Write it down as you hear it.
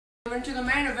Into the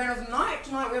main event of the night.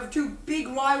 Tonight we have two big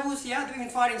rivals here doing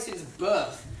fighting since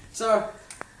birth. So,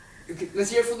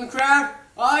 let's hear it from the crowd.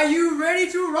 Are you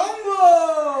ready to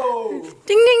rumble? Ding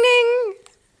ding ding!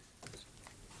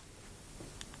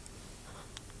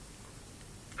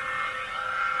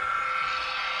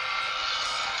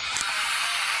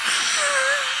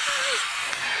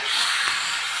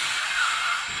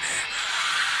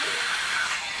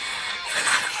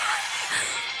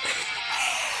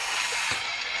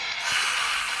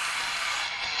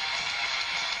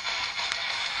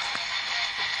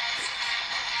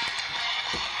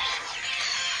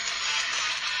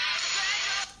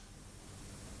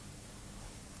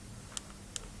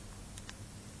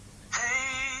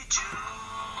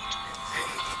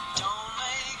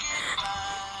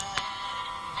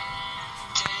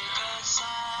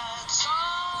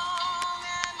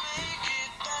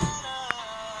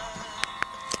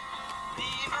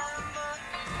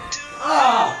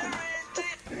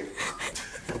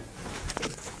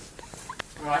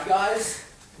 Alright guys,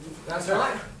 that's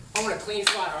right. I want a clean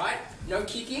fight, alright? No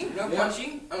kicking, no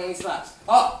punching, only slaps.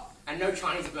 Oh, and no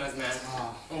Chinese burns, man.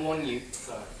 I'm warning you.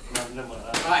 Sorry, never mind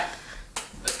that. Alright,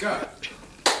 let's go.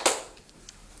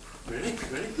 Ready?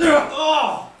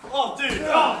 Oh! Oh, dude!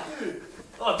 Oh, dude!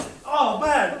 Oh,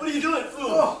 man! What are you doing?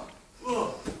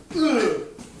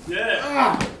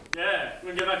 Yeah! Yeah! You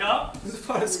wanna get back up? This is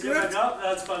part of the script. Get back up?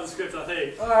 That's part of the script, I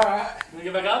think. Alright. You wanna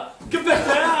get back up? Get back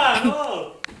down!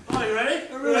 Oh! Oh, you ready?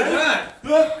 I'm really good.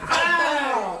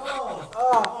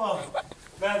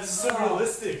 Man, this is so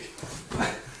realistic.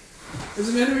 Is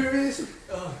it meant to be realistic?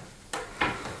 Oh,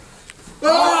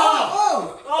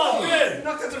 good!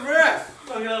 Knocked out the ref!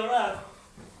 Knock out the ref.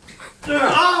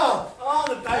 Oh,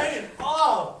 the pain!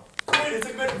 Oh! Dude, it's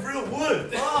like made of real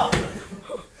wood!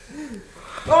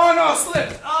 Oh no, I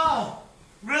slipped! Oh!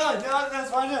 Really? No, that's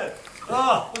fine.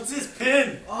 Oh, what's this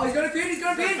pin? Oh, he's got a pin, he's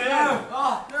got a pin! Pin.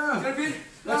 Oh, no. He's got a pin.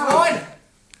 That's one!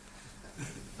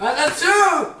 That's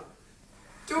two!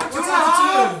 Two and a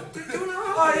half! Two and a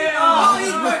half! Oh, yeah! Oh,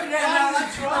 he's working down!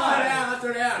 That's right! Let's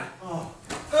throw down!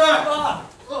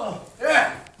 Yeah!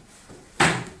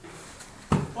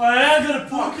 Alright, I'm gonna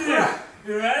poke you.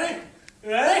 You ready? You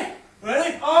ready?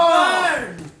 Ready?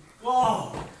 Oh!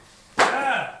 Whoa!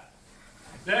 Yeah!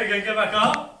 Yeah, you gonna get back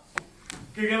up?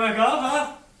 Can you get back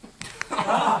up,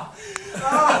 huh?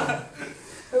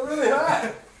 It really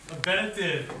hurt! I bet it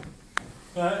did.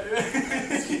 Alright,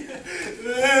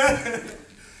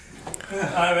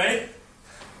 ready?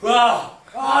 Whoa!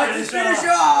 Oh, just finish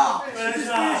off! Finish Just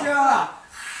off. finish off!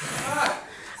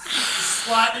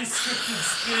 Slightly scripted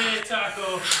spear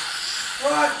tackle.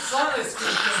 What? Slightly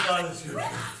scripted. Slightly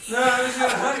scripted. No, this is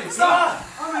gonna hurt me. Stop!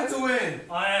 I'm meant to win!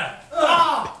 Oh, yeah.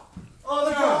 Oh! Oh,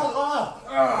 the goal!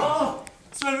 Oh!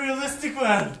 So realistic,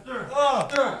 man!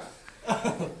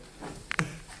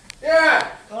 Yeah!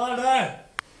 Oh, no!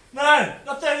 No!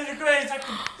 Not 30 degrees! I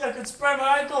could sprain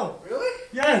my ankle! Really?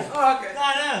 Yes! Oh, okay.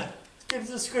 No! Give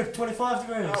to the script, 25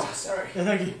 degrees. Oh, sorry. Yeah,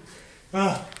 thank you.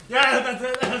 Yeah,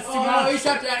 that's too Oh, much. he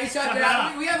shut down, he shut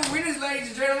down. We have a winners, ladies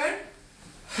and gentlemen.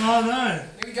 Oh, no.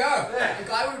 Here we go. Yeah. The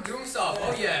guy with the drum stuff.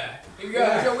 Oh, yeah. Here we go.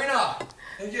 Here's your winner.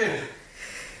 Thank you.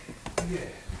 Yeah.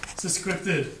 It's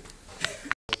scripted.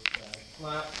 I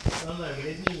don't know,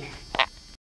 but